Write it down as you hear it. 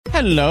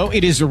Hello,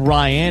 it is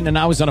Ryan, and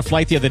I was on a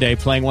flight the other day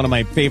playing one of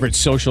my favorite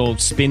social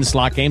spin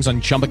slot games on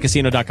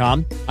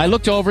ChumbaCasino.com. I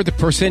looked over at the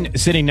person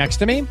sitting next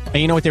to me, and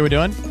you know what they were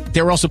doing?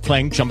 They were also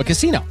playing Chumba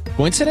Casino.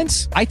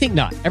 Coincidence? I think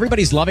not.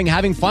 Everybody's loving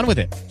having fun with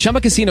it.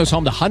 Chumba Casino is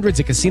home to hundreds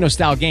of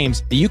casino-style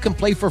games that you can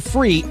play for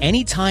free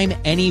anytime,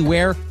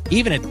 anywhere,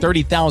 even at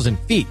 30,000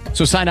 feet.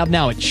 So sign up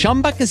now at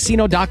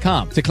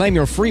ChumbaCasino.com to claim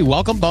your free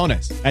welcome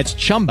bonus. That's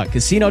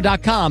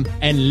ChumbaCasino.com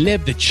and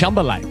live the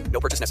Chumba life.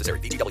 No purchase necessary.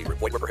 VGW.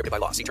 Void where prohibited by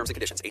law. See terms and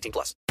conditions. 18+.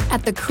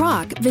 At The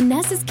Croc,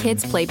 Vanessa's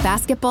kids play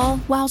basketball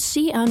while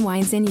she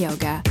unwinds in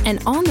yoga.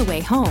 And on the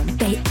way home,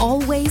 they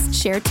always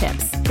share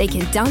tips. They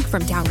can dunk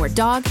from downward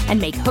dog and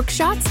make hook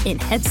shots in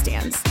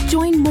headstands.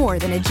 Join more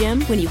than a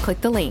gym when you click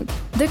the link.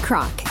 The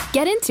Croc.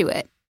 Get into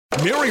it.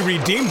 Mary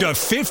redeemed a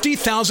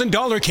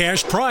 $50,000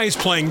 cash prize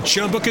playing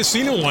Chumba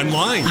Casino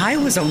online. I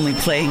was only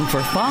playing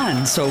for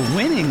fun, so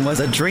winning was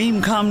a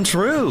dream come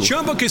true.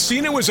 Chumba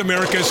Casino is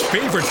America's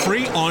favorite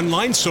free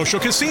online social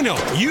casino.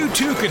 You,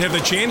 too, could have the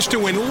chance to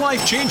win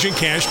life-changing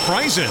cash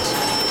prizes.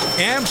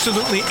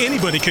 Absolutely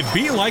anybody could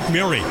be like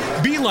Mary.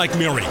 Be like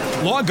Mary.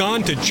 Log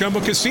on to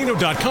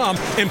ChumbaCasino.com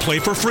and play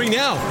for free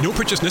now. No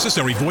purchase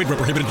necessary. Void where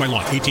prohibited by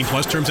law.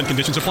 18+. Terms and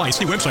conditions apply.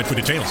 See website for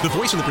details. The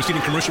voice in the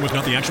preceding commercial was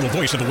not the actual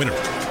voice of the winner.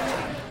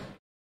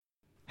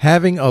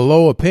 Having a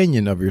low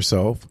opinion of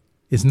yourself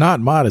is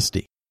not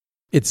modesty.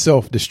 It's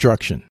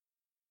self-destruction.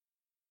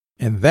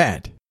 And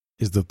that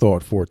is the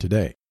thought for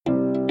today.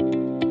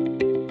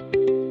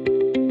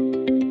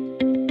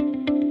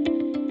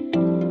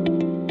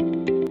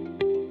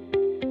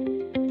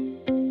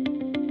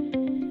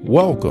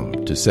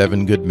 Welcome to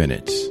 7 Good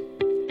Minutes.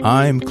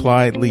 I'm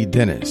Clyde Lee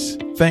Dennis.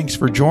 Thanks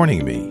for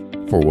joining me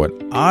for what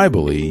I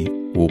believe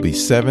will be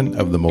 7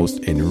 of the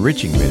most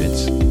enriching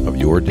minutes of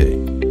your day.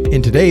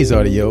 In today's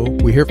audio,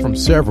 we hear from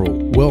several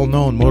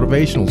well-known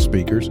motivational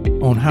speakers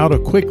on how to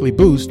quickly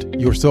boost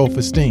your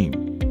self-esteem.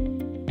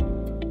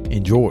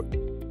 Enjoy.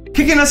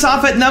 Kicking us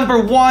off at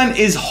number 1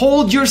 is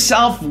Hold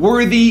Yourself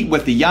Worthy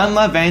with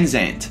Iyanla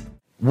Vanzant.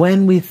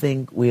 When we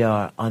think we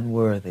are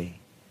unworthy,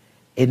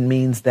 it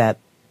means that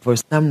for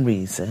some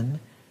reason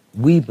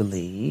we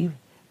believe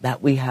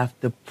that we have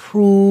to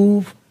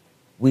prove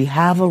we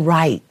have a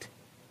right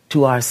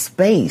to our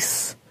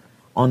space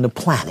on the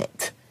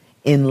planet,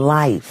 in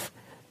life,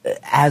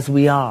 as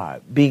we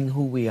are, being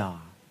who we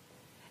are.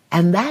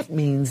 And that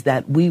means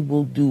that we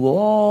will do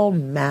all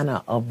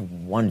manner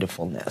of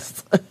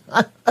wonderfulness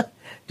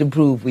to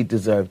prove we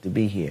deserve to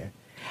be here.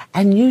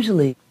 And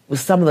usually,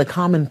 some of the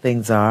common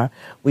things are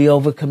we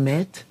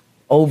overcommit,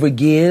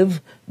 overgive,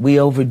 we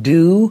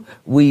overdo,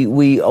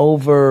 we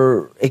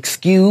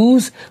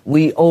over-excuse,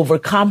 we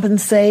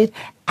overcompensate,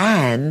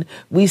 and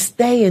we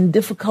stay in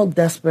difficult,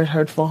 desperate,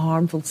 hurtful,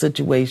 harmful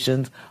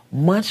situations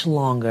much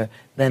longer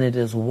than it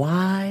is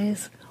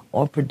wise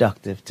or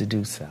productive to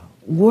do so.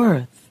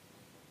 Worth,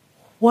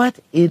 what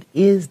it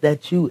is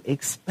that you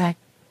expect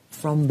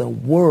from the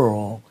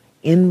world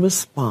in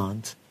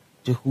response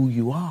to who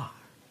you are,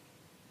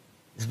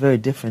 is very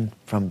different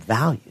from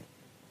value.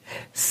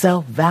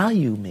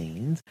 Self-value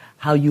means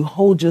how you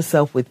hold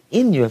yourself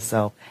within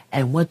yourself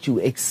and what you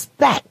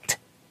expect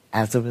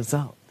as a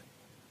result.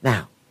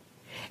 Now,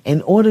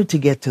 in order to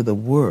get to the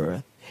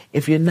worth,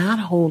 if you're not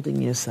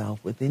holding yourself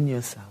within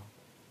yourself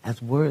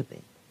as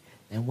worthy,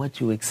 then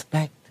what you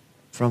expect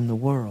from the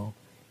world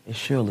is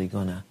surely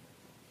going to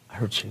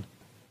hurt you.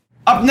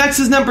 Up next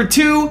is number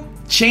 2,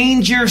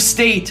 Change Your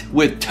State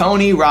with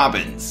Tony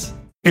Robbins.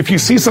 If you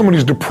see someone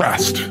who's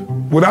depressed,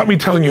 without me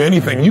telling you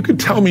anything, you could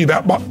tell me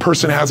that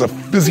person has a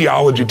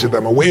physiology to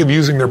them, a way of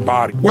using their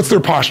body. What's their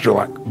posture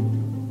like?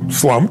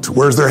 Slumped.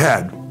 Where's their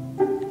head?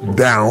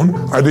 Down.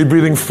 Are they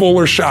breathing full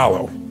or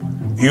shallow?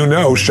 You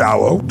know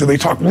shallow. Do they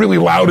talk really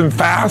loud and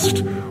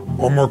fast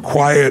or more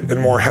quiet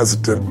and more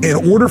hesitant?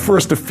 In order for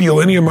us to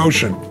feel any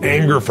emotion,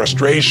 anger,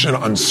 frustration,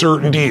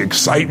 uncertainty,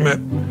 excitement,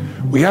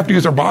 we have to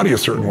use our body a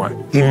certain way.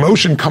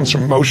 Emotion comes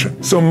from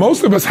motion. So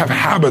most of us have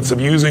habits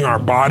of using our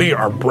body,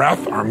 our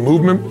breath, our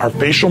movement, our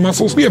facial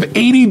muscles. We have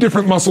 80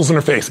 different muscles in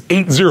our face.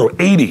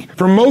 80.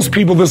 For most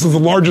people, this is the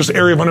largest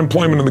area of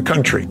unemployment in the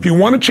country. If you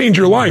want to change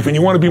your life and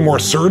you want to be more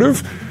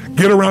assertive,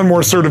 get around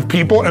more assertive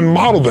people and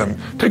model them.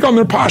 Take on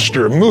their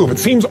posture, move. It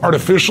seems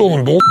artificial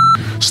and bull.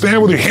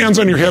 Stand with your hands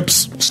on your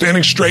hips,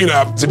 standing straight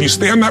up. So if you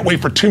stand that way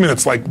for 2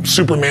 minutes like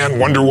Superman,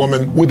 Wonder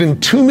Woman, within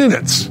 2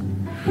 minutes,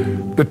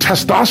 the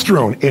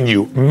testosterone in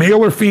you,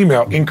 male or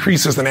female,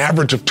 increases an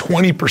average of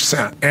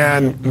 20%.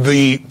 And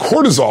the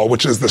cortisol,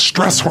 which is the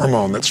stress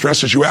hormone that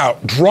stresses you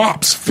out,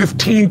 drops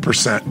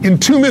 15% in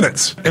 2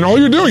 minutes. And all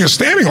you're doing is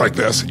standing like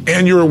this,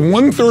 and you're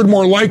 1/3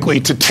 more likely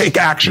to take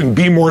action,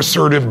 be more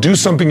assertive, do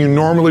something you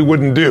normally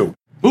wouldn't do.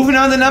 Moving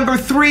on to number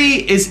 3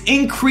 is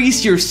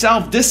Increase Your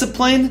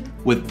Self-Discipline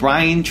with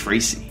Brian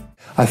Tracy.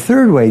 A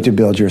third way to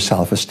build your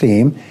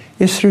self-esteem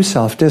is through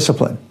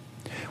self-discipline.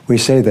 We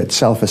say that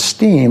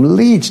self-esteem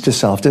leads to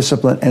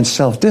self-discipline, and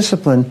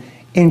self-discipline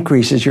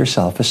increases your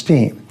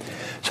self-esteem.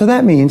 So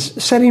that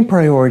means setting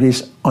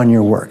priorities on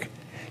your work,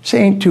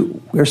 saying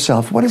to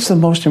yourself, what is the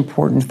most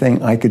important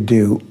thing I could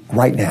do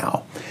right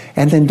now?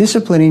 And then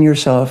disciplining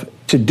yourself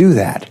to do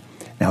that.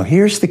 Now,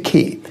 here's the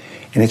key,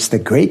 and it's the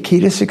great key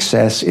to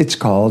success. It's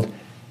called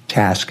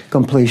task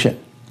completion.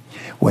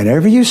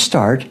 Whenever you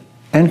start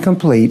and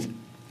complete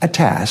a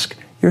task,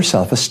 your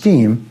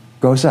self-esteem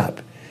goes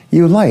up.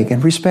 You like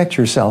and respect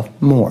yourself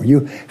more.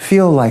 You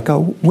feel like a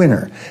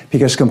winner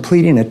because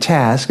completing a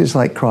task is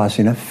like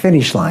crossing a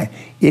finish line.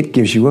 It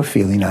gives you a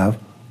feeling of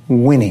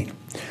winning.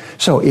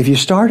 So if you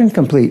start and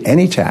complete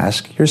any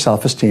task, your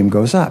self-esteem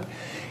goes up.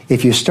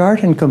 If you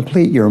start and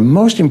complete your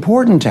most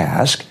important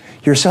task,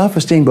 your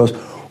self-esteem goes,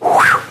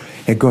 whew,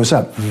 it goes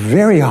up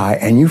very high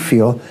and you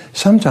feel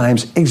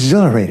sometimes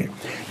exhilarated.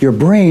 Your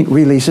brain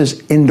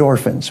releases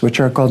endorphins, which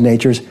are called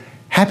nature's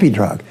happy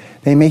drug.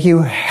 They make you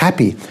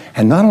happy.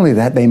 And not only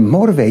that, they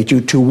motivate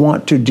you to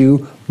want to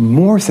do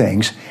more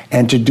things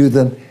and to do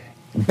them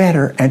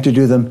better and to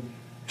do them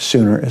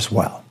sooner as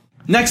well.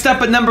 Next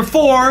up at number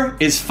 4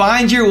 is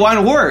find your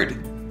one word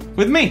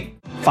with me.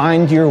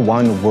 Find your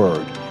one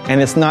word.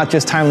 And it's not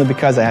just timely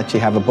because I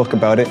actually have a book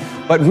about it,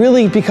 but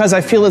really because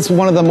I feel it's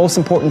one of the most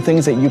important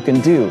things that you can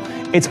do.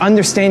 It's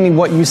understanding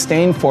what you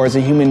stand for as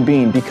a human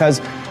being,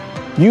 because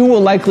you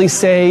will likely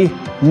say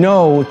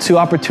no to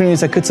opportunities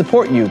that could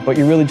support you, but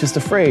you're really just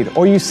afraid.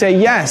 Or you say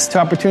yes to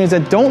opportunities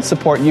that don't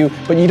support you,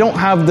 but you don't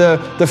have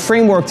the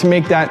framework to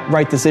make that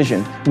right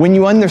decision. When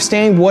you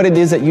understand what it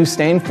is that you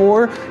stand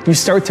for, you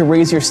start to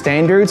raise your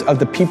standards of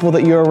the people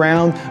that you're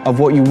around, of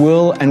what you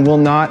will and will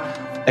not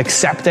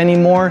accept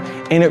anymore,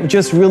 and it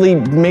just really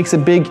makes a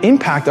big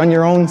impact on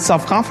your own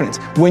self-confidence.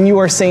 When you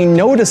are saying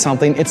no to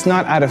something, it's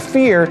not out of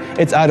fear,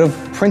 it's out of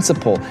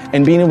principle.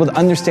 And being able to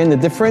understand the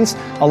difference,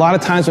 a lot of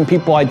times when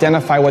people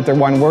identify what their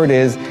one word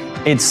is,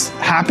 it's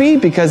happy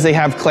because they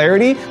have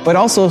clarity, but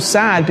also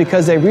sad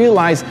because they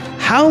realize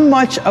how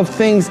much of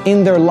things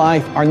in their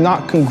life are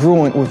not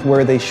congruent with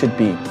where they should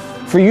be.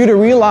 For you to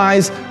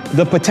realize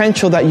the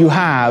potential that you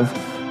have,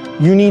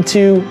 you need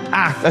to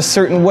act a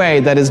certain way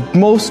that is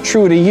most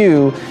true to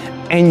you,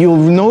 and you'll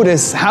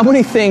notice how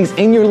many things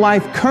in your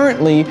life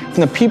currently,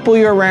 from the people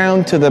you're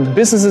around, to the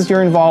businesses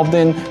you're involved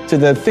in, to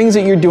the things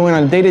that you're doing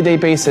on a day-to-day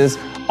basis,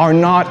 are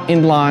not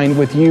in line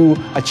with you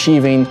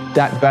achieving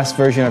that best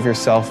version of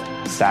yourself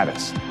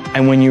status.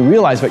 And when you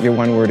realize what your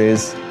one word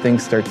is,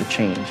 things start to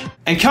change.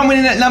 And coming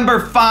in at number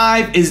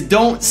 5 is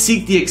Don't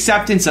Seek the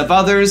Acceptance of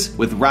Others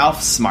with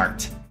Ralph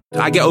Smart.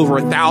 I get over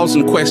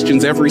 1,000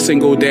 questions every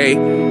single day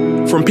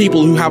from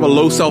people who have a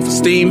low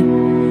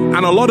self-esteem.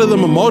 And a lot of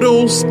them are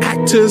models,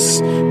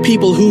 actors,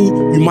 people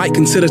who you might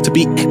consider to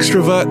be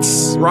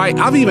extroverts, right?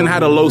 I've even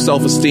had a low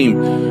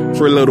self-esteem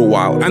for a little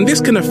while. And this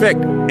can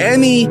affect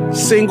any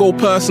single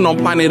person on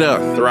planet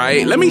Earth,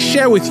 right? Let me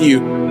share with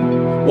you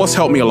what's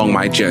helped me along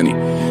my journey.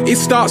 It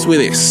starts with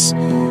this.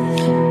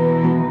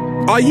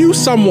 Are you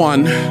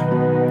someone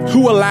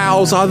who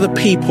allows other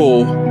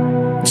people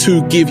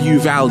to give you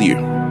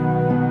value?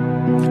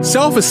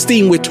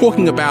 Self-esteem, we're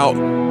talking about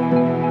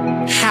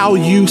how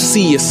you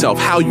see yourself,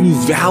 how you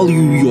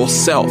value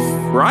yourself,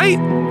 right?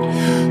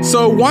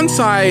 So once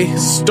I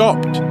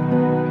stopped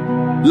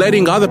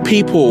letting other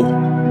people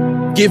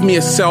give me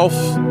a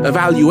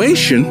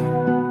self-evaluation,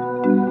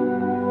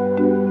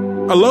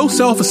 a low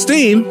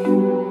self-esteem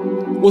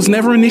was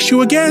never an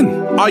issue again.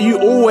 Are you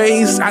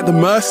always at the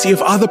mercy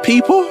of other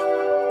people?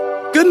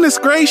 Goodness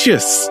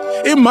gracious,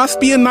 it must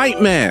be a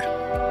nightmare.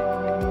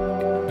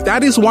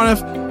 That is one of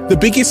the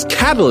biggest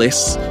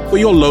catalysts for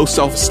your low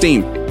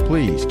self-esteem.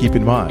 Please keep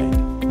in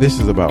mind, this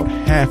is about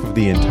half of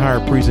the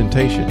entire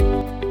presentation.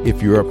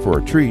 If you're up for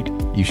a treat,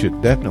 you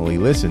should definitely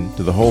listen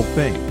to the whole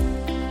thing.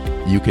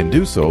 You can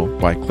do so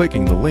by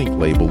clicking the link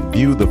labeled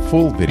View the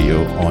Full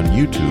Video on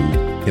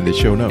YouTube in the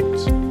show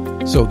notes.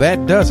 So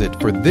that does it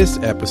for this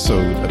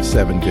episode of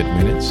 7 Good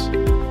Minutes.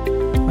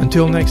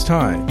 Until next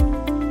time,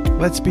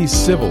 let's be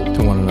civil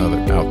to one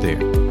another out there.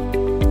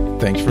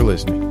 Thanks for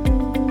listening.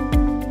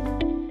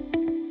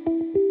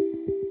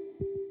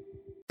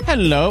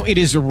 Hello, it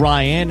is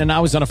Ryan, and I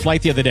was on a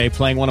flight the other day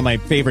playing one of my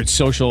favorite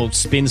social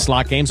spin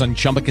slot games on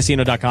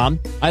ChumbaCasino.com.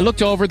 I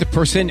looked over at the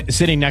person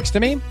sitting next to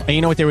me, and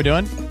you know what they were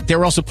doing? They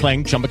were also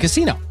playing Chumba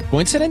Casino.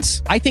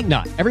 Coincidence? I think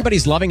not.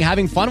 Everybody's loving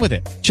having fun with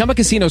it. Chumba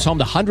Casino is home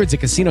to hundreds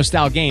of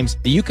casino-style games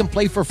that you can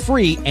play for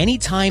free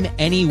anytime,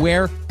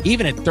 anywhere,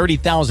 even at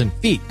 30,000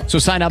 feet. So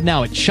sign up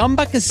now at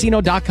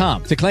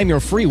ChumbaCasino.com to claim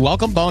your free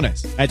welcome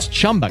bonus. That's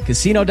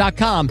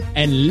ChumbaCasino.com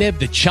and live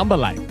the Chumba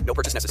life. No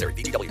purchase necessary.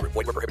 VGW. Void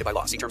where prohibited by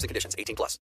law. See terms and conditions. 18+.